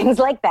and things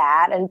like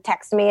that, and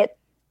text me at,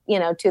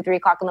 2, 3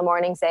 o'clock in the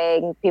morning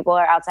saying people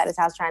are outside his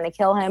house trying to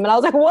kill him. And I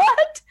was like,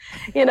 what?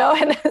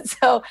 And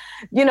so,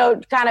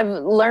 kind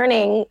of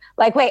learning,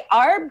 like, wait,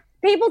 are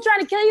people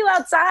trying to kill you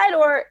outside,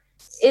 or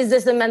is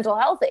this a mental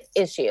health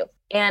issue?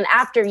 And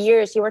after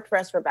years, he worked for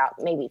us for about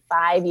maybe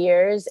 5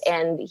 years,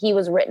 and he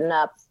was written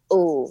up,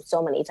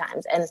 so many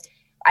times. And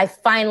I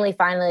finally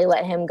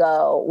let him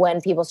go when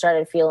people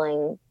started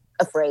feeling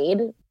afraid,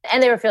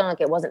 and they were feeling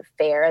like it wasn't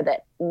fair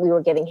that we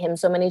were giving him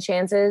so many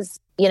chances,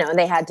 and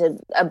they had to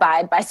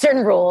abide by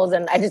certain rules.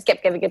 And I just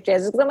kept giving him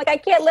chances because I'm like, I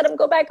can't let him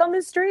go back on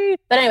the street.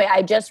 But anyway,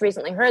 I just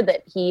recently heard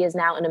that he is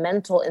now in a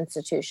mental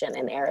institution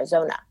in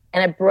Arizona,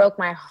 and it broke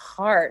my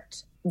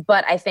heart.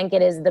 But I think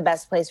it is the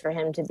best place for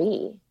him to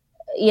be.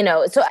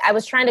 So I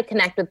was trying to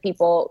connect with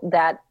people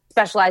that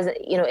specialize,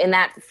 in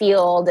that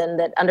field and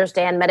that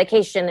understand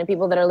medication, and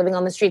people that are living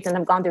on the streets and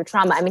have gone through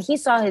trauma. I mean, he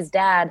saw his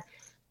dad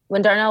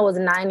when Darnell was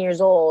 9 years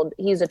old.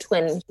 He's a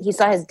twin. He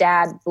saw his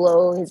dad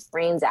blow his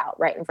brains out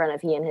right in front of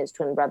he and his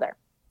twin brother.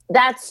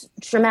 That's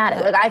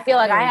traumatic. Like, I feel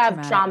like I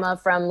have trauma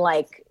from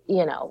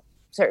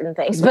certain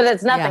things, but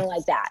it's nothing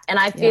like that. And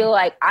I feel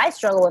like I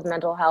struggle with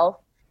mental health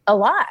a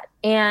lot.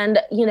 And,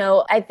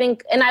 I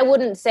think, and I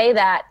wouldn't say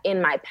that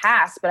in my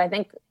past, but I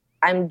think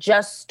I'm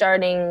just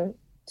starting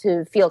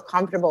to feel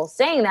comfortable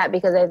saying that,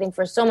 because I think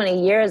for so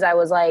many years I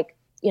was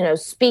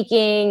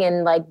speaking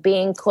and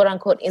being quote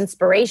unquote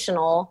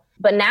inspirational.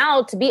 But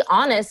now, to be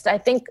honest, I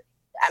think,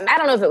 I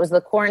don't know if it was the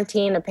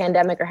quarantine, a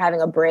pandemic, or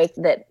having a break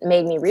that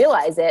made me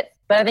realize it,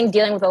 but I think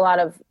dealing with a lot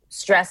of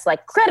stress,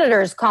 like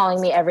creditors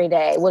calling me every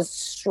day, was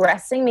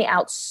stressing me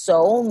out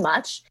so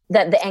much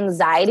that the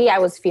anxiety I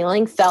was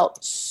feeling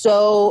felt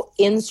so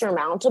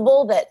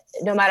insurmountable that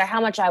no matter how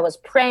much I was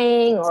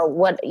praying or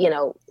what,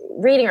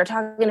 reading or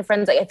talking to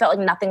friends, it felt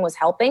like nothing was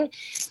helping.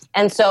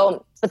 And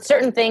so, but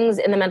certain things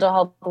in the mental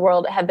health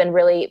world have been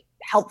really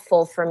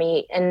helpful for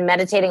me, and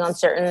meditating on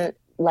certain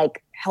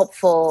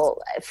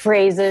helpful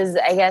phrases,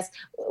 I guess.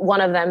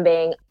 One of them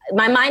being,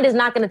 my mind is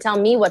not going to tell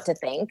me what to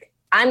think.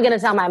 I'm going to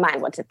tell my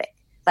mind what to think.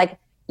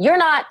 You're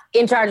not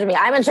in charge of me.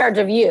 I'm in charge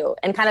of you.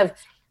 And kind of,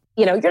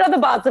 you're not the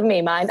boss of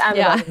me, mind. I'm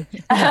the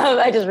boss.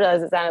 I just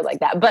realized it sounded like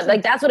that.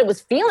 But that's what it was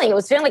feeling. It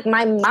was feeling like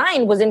my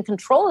mind was in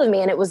control of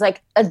me. And it was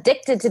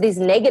addicted to these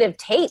negative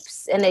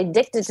tapes, and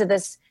addicted to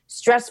this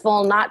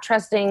stressful, not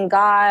trusting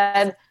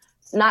God,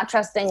 not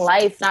trusting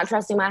life, not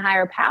trusting my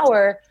higher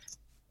power,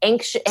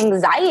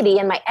 anxiety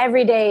in my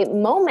everyday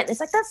moment. It's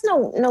that's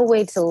no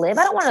way to live.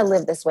 I don't want to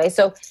live this way.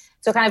 So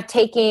kind of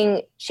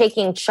taking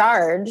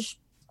charge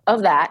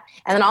of that.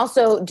 And then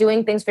also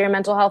doing things for your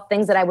mental health,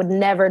 things that I would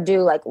never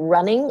do, like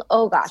running.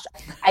 Oh gosh,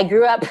 I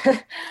grew up,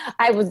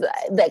 I was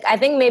like, I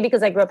think maybe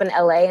because I grew up in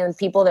LA and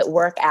people that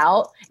work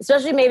out,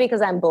 especially maybe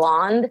because I'm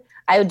blonde,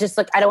 I would just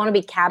like, I don't want to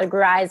be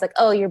categorized like,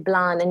 oh, you're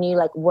blonde and you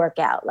like work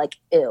out. Like,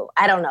 ew,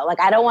 I don't know. Like,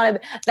 I don't want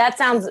to, that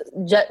sounds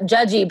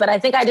judgy, but I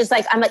think I just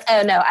like, I'm like,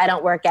 oh no, I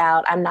don't work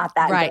out. I'm not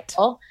that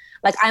girl.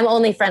 Like, I'm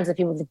only friends with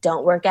people that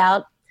don't work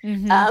out.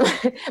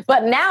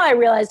 But now I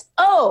realized,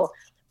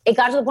 it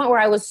got to the point where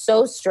I was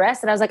so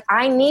stressed that I was like,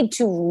 I need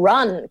to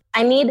run.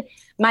 I need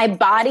my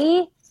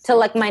body to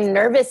like my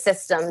nervous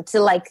system to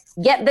like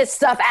get this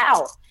stuff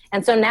out.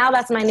 And so now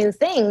that's my new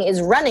thing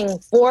is running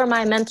for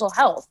my mental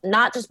health,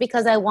 not just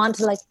because I want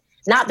to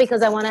not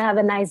because I want to have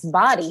a nice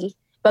body,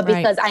 but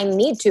because I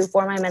need to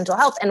for my mental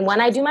health. And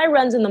when I do my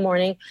runs in the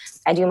morning,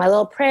 I do my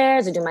little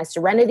prayers, I do my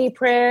serenity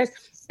prayers.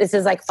 This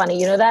is like funny.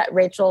 You know that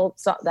Rachel,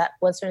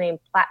 what's her name?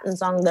 Platten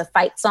song, the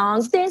fight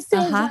song. This is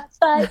a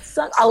fight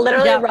song. I'll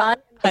literally run.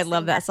 I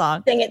love that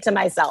song. Sing it to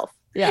myself.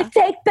 Yeah.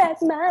 Take back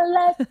my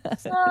life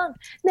song.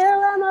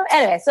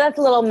 Anyway, so that's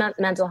a little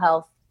mental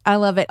health. I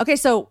love it. Okay,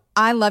 so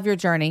I love your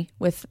journey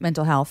with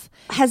mental health.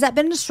 Has that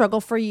been a struggle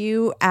for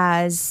you?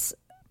 As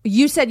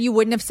you said, you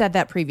wouldn't have said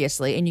that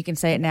previously, and you can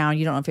say it now.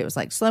 You don't know if it was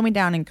like slow me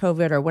down in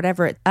COVID or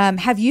whatever.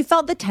 Have you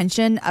felt the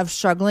tension of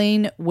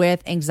struggling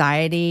with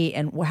anxiety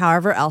and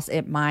however else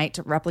it might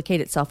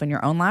replicate itself in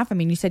your own life? I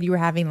mean, you said you were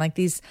having like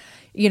these,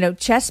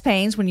 chest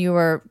pains when you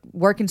were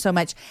working so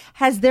much.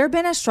 Has there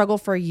been a struggle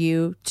for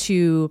you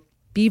to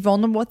be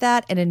vulnerable with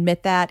that and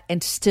admit that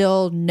and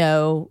still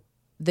know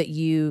that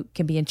you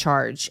can be in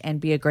charge and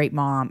be a great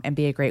mom and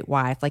be a great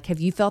wife? Like, have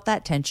you felt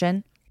that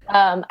tension?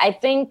 I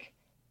think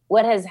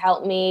what has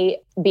helped me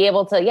be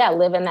able to,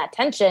 live in that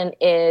tension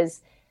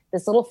is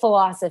this little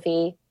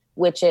philosophy,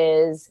 which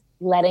is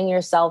letting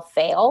yourself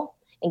fail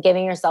and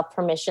giving yourself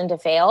permission to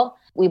fail.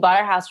 We bought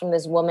our house from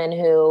this woman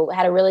who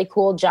had a really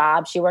cool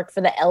job. She worked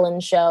for the Ellen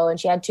Show and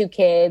she had 2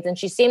 kids and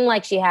she seemed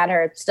like she had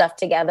her stuff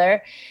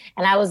together.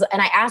 And I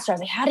asked her, I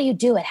was like, how do you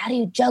do it? How do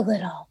you juggle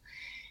it all?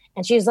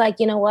 And she was like,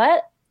 you know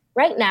what?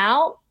 Right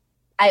now,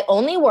 I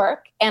only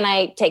work and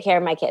I take care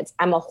of my kids.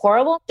 I'm a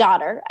horrible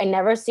daughter. I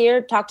never see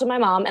her talk to my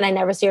mom and I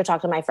never see her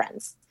talk to my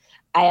friends.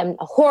 I am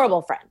a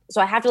horrible friend.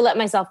 So I have to let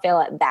myself fail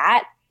at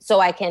that so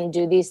I can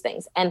do these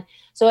things. And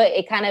so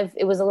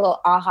it was a little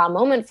aha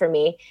moment for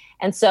me.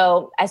 And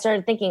so I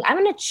started thinking, I'm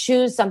going to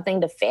choose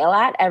something to fail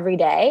at every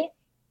day.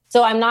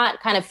 So I'm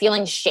not kind of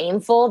feeling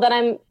shameful that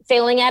I'm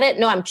failing at it.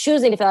 No, I'm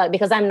choosing to fail at it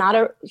because I'm not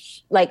a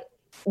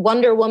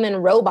Wonder Woman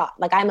robot.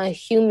 Like, I'm a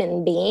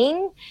human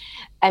being.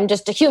 I'm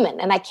just a human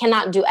and I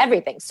cannot do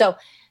everything. So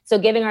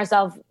giving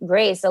ourselves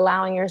grace,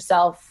 allowing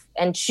yourself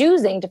and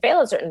choosing to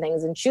fail at certain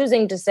things and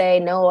choosing to say,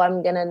 no,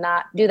 I'm going to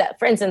not do that.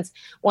 For instance,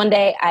 one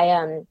day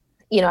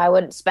I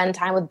would spend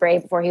time with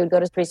Brave before he would go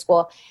to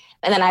preschool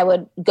and then I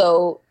would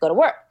go to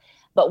work.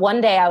 But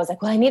one day I was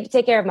like, well, I need to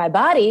take care of my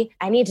body.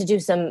 I need to do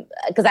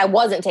because I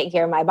wasn't taking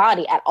care of my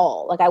body at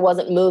all. Like, I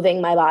wasn't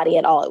moving my body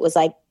at all. It was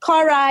like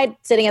car ride,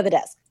 sitting at the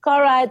desk,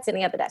 car ride,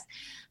 sitting at the desk.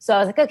 So I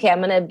was like, okay, I'm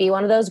going to be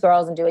one of those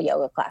girls and do a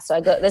yoga class.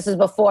 So this is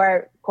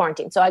before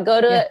quarantine. So I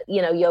go to,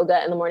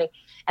 yoga in the morning.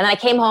 And then I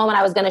came home and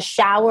I was going to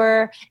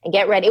shower and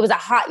get ready. It was a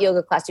hot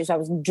yoga class too. So I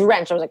was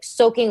drenched. I was like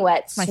soaking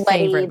wet, it's my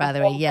sweaty, favorite, by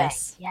the way.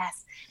 Yes. Thing.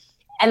 Yes.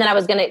 And then I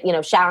was going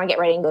to, shower and get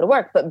ready and go to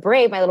work. But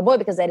Brave, my little boy,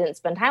 because I didn't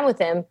spend time with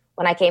him,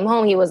 when I came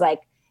home, he was like,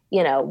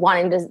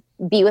 wanting to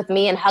be with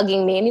me and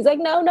hugging me. And he's like,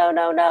 no, no,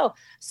 no, no.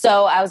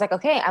 So I was like,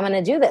 okay, I'm going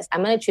to do this.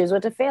 I'm going to choose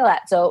what to fail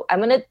at. So I'm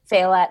going to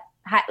fail at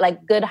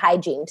good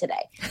hygiene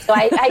today. So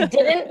I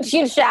didn't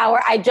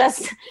shower. I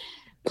just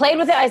played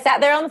with him. I sat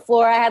there on the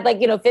floor. I had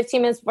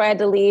 15 minutes before I had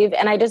to leave.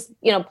 And I just,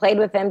 played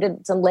with him,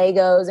 did some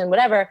Legos and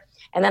whatever.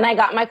 And then I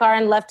got in my car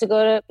and left to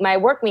go to my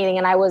work meeting.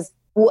 And I was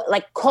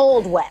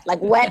cold, wet,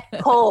 wet,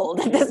 cold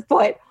at this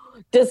point.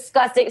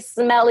 Disgusting,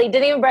 smelly,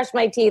 didn't even brush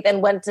my teeth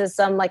and went to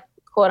some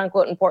quote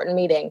unquote important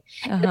meeting.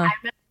 And I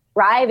remember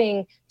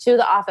driving to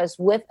the office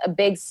with a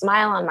big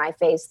smile on my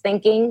face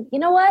thinking, you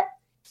know what?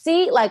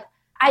 See,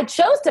 I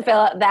chose to fail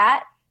at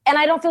that and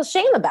I don't feel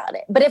shame about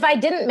it. But if I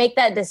didn't make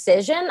that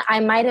decision, I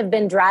might have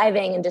been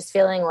driving and just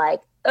feeling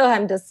like, oh,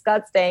 I'm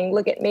disgusting.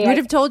 Look at me. You would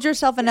have told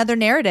yourself another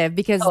narrative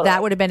because Totally.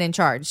 that would have been in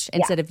charge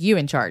instead of you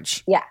in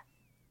charge. Yeah.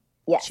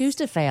 Yes. Choose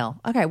to fail.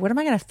 Okay, what am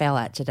I going to fail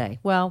at today?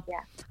 Well,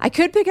 I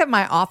could pick up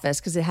my office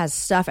because it has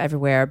stuff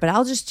everywhere, but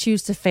I'll just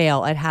choose to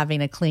fail at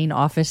having a clean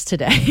office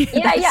today.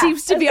 That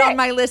seems to be on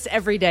my list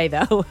every day,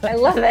 though. I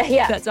love it.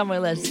 Yeah. That's on my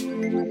list.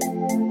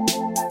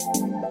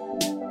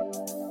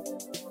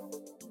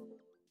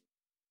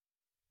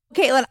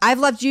 Caitlin, I've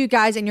loved you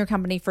guys and your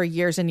company for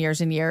years and years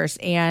and years.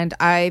 And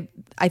I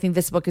think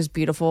this book is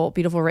beautiful,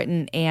 beautiful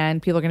written, and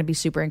people are going to be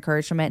super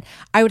encouraged from it.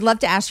 I would love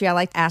to ask you, I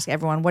like to ask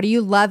everyone, what are you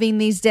loving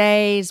these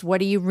days?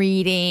 What are you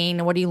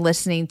reading? What are you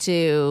listening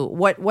to?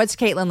 What's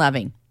Caitlin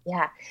loving?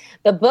 Yeah.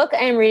 The book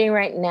I'm reading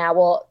right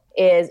now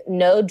is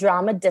No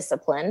Drama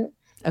Discipline.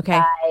 Okay.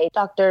 By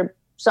Dr.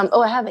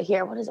 I have it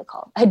here. What is it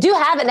called? I do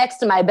have it next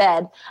to my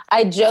bed.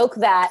 I joke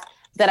that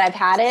that I've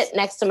had it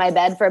next to my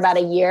bed for about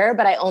a year,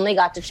 but I only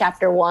got to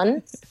chapter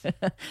 1.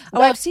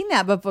 I've seen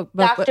that, but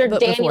Dr. Daniel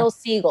before.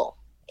 Siegel.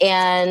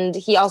 And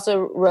he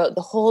also wrote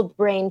The Whole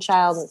Brain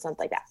Child and something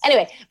like that.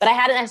 Anyway, but I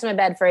had it next to my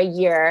bed for a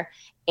year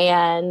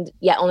and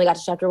only got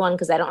to chapter 1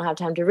 because I don't have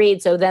time to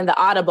read. So then the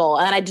Audible,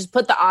 and I just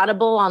put the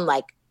Audible on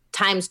like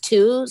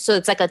 ×2. So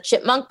it's like a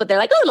chipmunk, but they're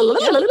like,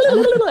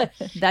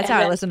 that's how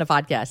I listen to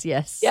podcasts.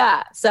 Yes.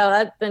 Yeah. So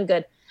that's been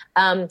good.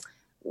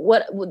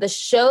 What the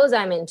shows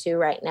I'm into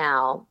right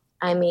now,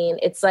 I mean,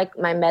 it's like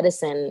my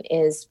medicine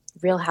is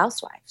Real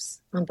Housewives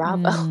on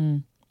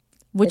Bravo.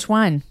 Which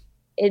one?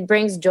 It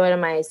brings joy to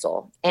my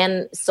soul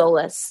and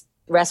solace,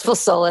 restful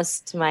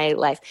solace to my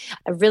life.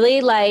 I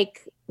really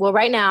like, well,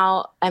 right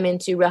now I'm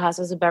into Real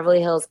Housewives of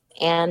Beverly Hills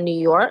and New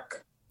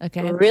York.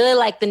 Okay. I really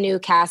like the new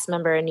cast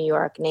member in New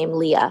York named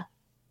Leah.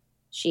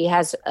 She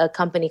has a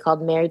company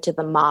called Married to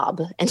the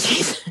Mob, and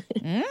she's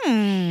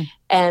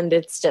and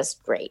it's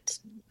just great.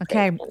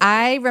 Okay. Great.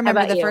 I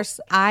remember the you? first,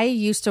 I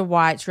used to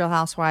watch Real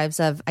Housewives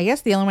of, I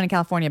guess the only one in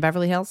California,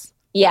 Beverly Hills.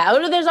 Yeah.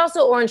 Oh, there's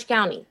also Orange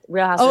County,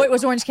 Real Housewives. Oh, it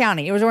was Orange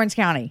County. It was Orange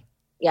County.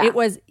 Yeah. It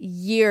was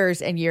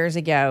years and years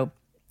ago.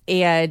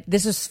 And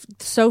this is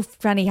so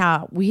funny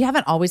how we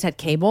haven't always had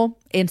cable.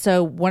 And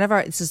so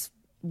this is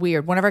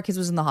weird. One of our kids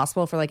was in the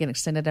hospital for like an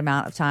extended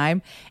amount of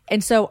time.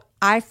 And so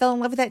I fell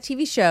in love with that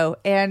TV show.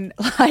 And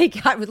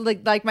like, I was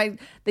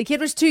the kid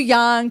was too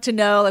young to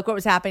know like what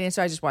was happening.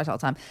 So I just watched all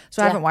the time.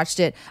 So I haven't watched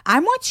it.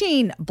 I'm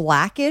watching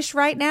Blackish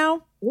right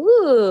now.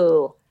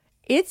 Ooh.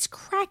 It's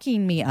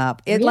cracking me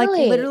up. It Really?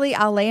 like literally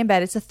I'll lay in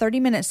bed. It's a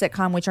 30-minute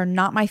sitcom, which are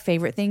not my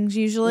favorite things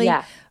usually.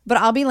 Yeah. But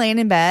I'll be laying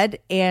in bed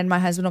and my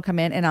husband will come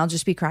in and I'll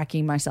just be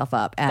cracking myself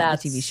up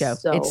at the TV show.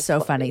 It's so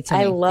funny to me.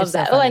 I love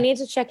that. I need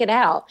to check it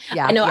out.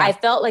 Yeah, I know I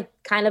felt like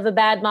kind of a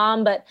bad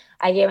mom, but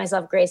I gave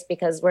myself grace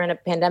because we're in a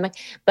pandemic.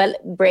 But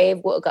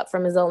Brave woke up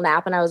from his little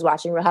nap and I was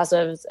watching Real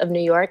Housewives of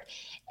New York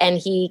and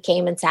he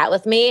came and sat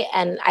with me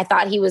and I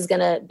thought he was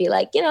going to be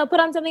like, put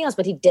on something else,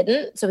 but he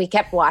didn't. So he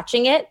kept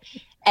watching it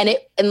and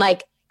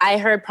I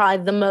heard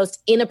probably the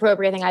most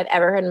inappropriate thing I've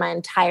ever heard in my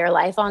entire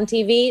life on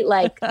TV.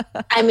 Like,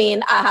 I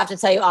mean, I'll have to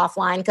tell you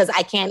offline because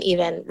I can't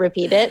even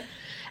repeat it.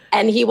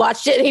 And he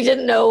watched it and he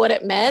didn't know what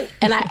it meant.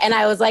 And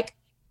I was like,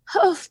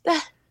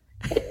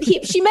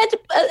 she meant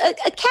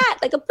a cat,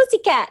 like a pussy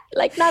cat,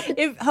 like not the.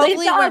 It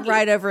hopefully went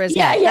right over his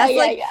head. Yeah.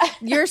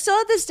 You're still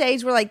at the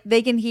stage where like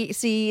they can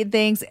see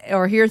things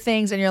or hear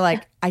things, and you're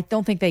like, I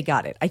don't think they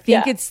got it. I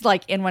think it's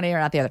like in one ear,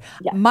 not the other.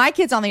 Yeah. My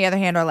kids, on the other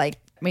hand, are like.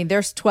 I mean,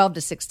 there's 12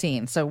 to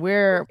 16, so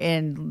we're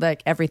in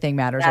like everything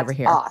matters over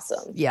here.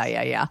 Awesome.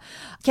 Yeah.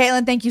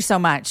 Caitlin, thank you so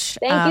much.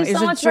 Thank you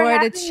so much for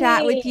having me. It was a joy to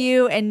chat with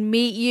you and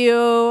meet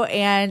you,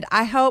 and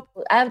I hope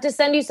I have to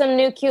send you some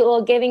new cute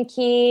little Giving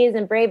Keys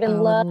and Brave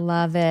and Love.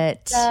 Love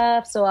it.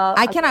 Stuff. So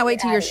I cannot wait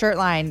till your shirt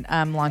line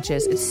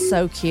launches. It's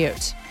so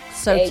cute,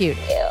 so cute.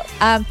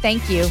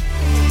 Thank you.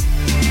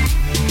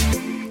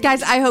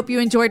 Guys, I hope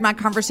you enjoyed my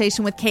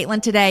conversation with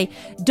Caitlin today.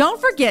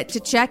 Don't forget to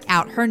check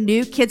out her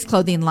new kids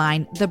clothing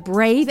line, the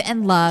Brave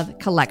and Love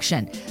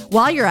collection.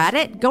 While you're at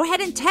it, go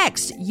ahead and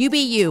text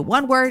UBU,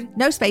 one word,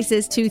 no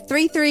spaces, to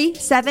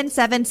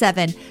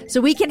 33777 so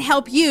we can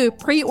help you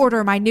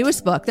pre-order my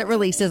newest book that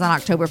releases on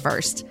October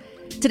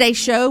 1st. Today's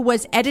show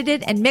was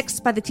edited and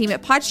mixed by the team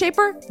at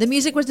Podshaper. The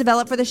music was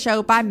developed for the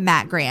show by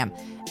Matt Graham.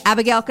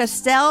 Abigail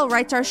Castell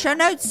writes our show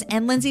notes,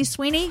 and Lindsay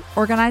Sweeney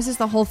organizes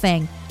the whole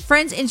thing.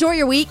 Friends, enjoy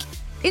your week.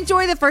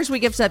 Enjoy the first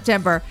week of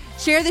September.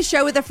 Share the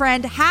show with a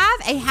friend. Have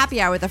a happy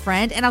hour with a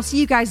friend. And I'll see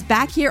you guys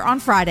back here on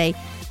Friday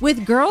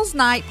with Girls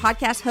Night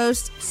podcast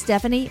host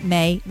Stephanie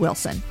Mae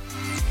Wilson.